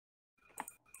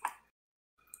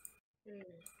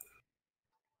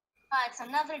It's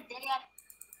another day at...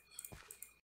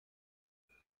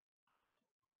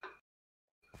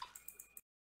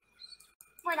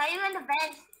 Wait, are you in the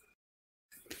bed?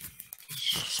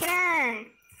 Sure.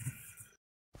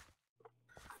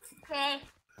 Okay.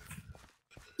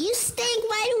 You stink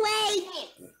right away.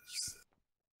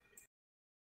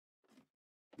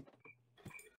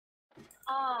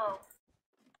 Oh.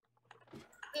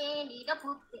 Hindi na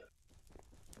puti.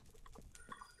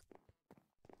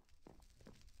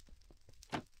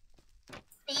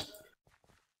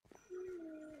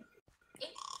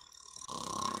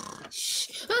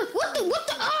 What the, what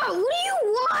do you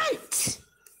want?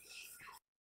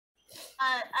 I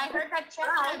heard that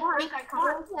Chester and Blink are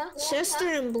coming. Chester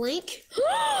and Blink?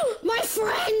 My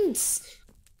friends!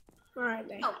 Where are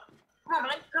they? Oh, come on,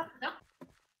 Blink, go.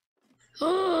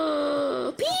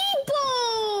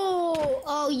 People!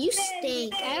 Oh, you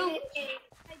stink. I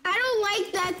don't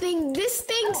like that thing. This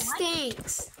thing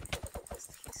stinks.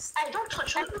 I don't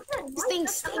touch it. This thing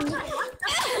stinks. Why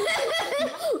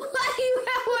do you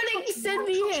want to send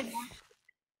me here?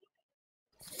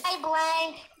 Hey,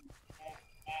 Blank.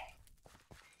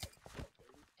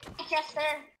 Hey,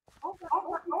 Chester.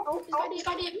 He's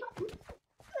got it.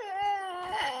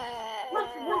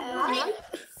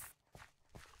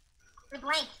 Hey,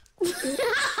 Blank.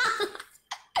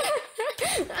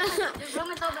 The room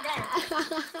is over there.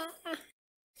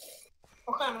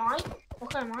 Okay,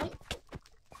 Mike.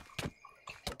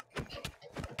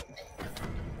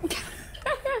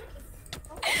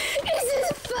 This is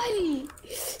funny.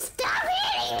 Stop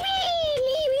hitting me!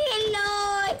 Leave me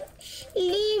alone.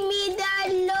 Leave me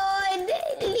alone.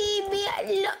 Leave me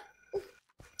alone.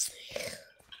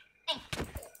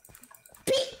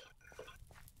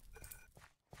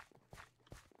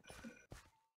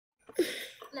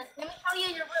 Let me show you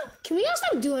your room. Can we all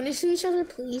stop doing this to each other,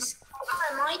 please?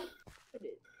 Okay, Mike.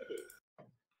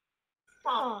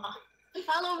 Aw.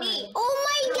 Follow me. Oh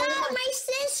my god, my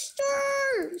sister!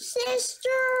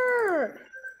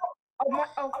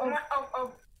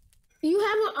 Oh. You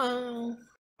have a... Oh.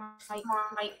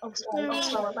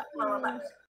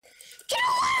 Get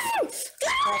away!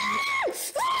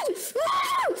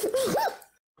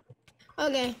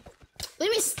 Okay. Let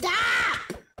me stop!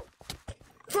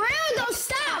 For real, don't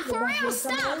stop! For real,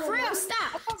 stop! For real,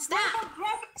 stop! Stop!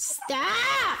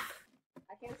 Stop!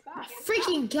 I can't stop.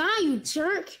 Freaking guy, you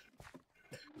jerk!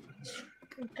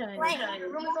 Right, your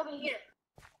room is over here.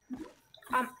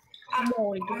 I'm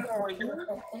already.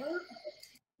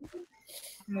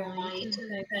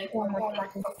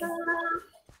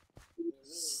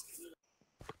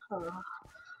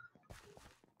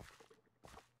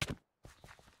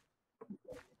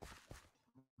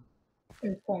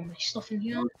 Put my stuff in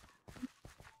here.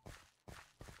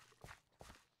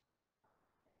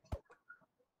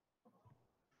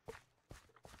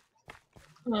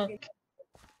 Okay.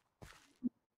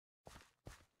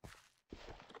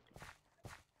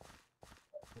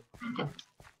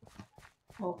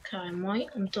 Okay, Mike,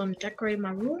 I'm done decorating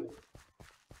my room.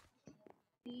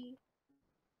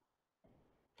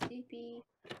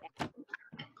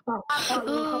 Oh.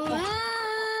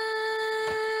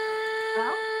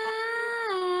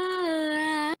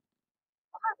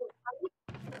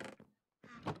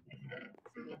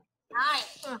 Hi.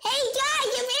 Hey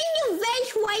guys, I'm in the vent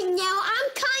right now. I'm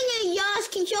kinda lost.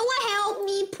 Can someone help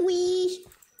me, please?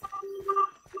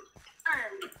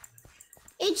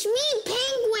 It's me,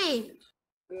 Penguin.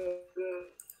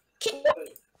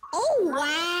 Oh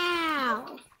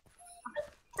wow.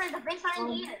 The vents are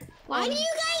in here. Why do you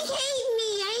guys hate me?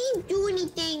 I didn't do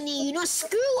anything to you. No,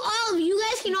 screw all of you. You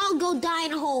guys can all go die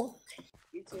in a hole.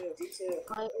 You too.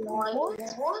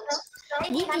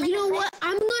 You know what?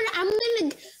 I'm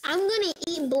gonna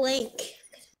eat Blink.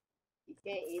 You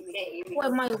can't eat me.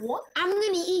 What, my what? I'm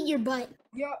gonna eat your butt.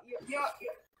 Yeah.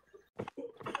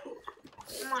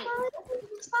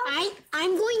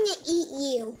 I'm going to eat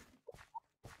you.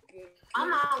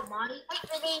 I'm out, Monty.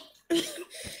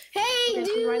 Hey,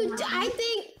 dude, I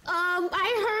think I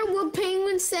heard what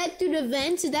Penguin said through the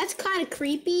vents. That's kind of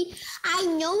creepy. I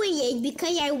know it is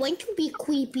because I want to be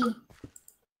creepy.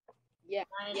 Yeah.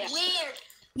 Weird.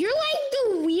 You're like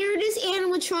the weirdest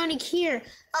animatronic here.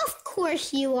 Of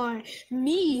course you are.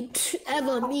 Me,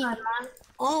 ever me.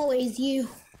 Always you.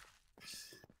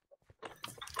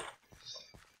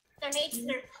 Can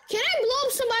I blow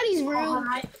up somebody's room?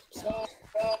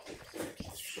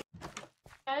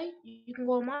 Okay, you can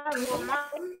go in my room.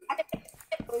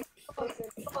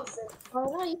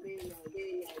 Alright.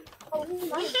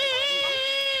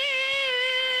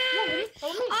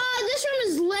 This room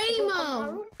is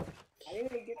lame-o.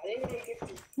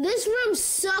 This room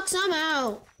sucks. I'm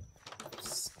out.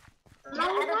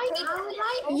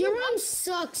 Your room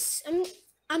sucks.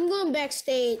 I'm going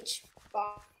backstage.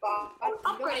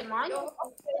 Upgrade mine.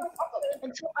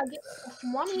 Until I get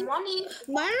money.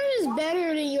 My room is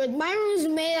better than yours. My room is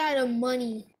made out of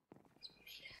money.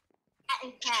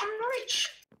 I'm rich.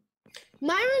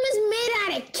 My room is made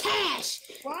out of cash.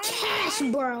 Cash,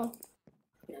 bro.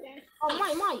 Oh,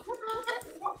 my.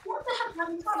 What the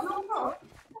heck?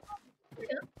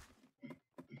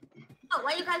 Oh,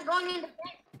 why are you guys going in the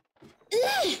bank?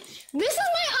 This is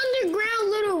my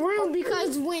underground little room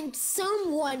because when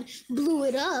someone blew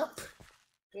it up,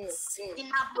 Did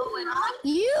not blow it up.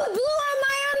 you blew up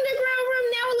my underground room.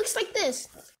 Now it looks like this.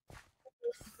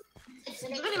 It's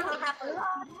literally what happened.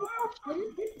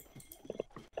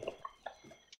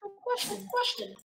 Question.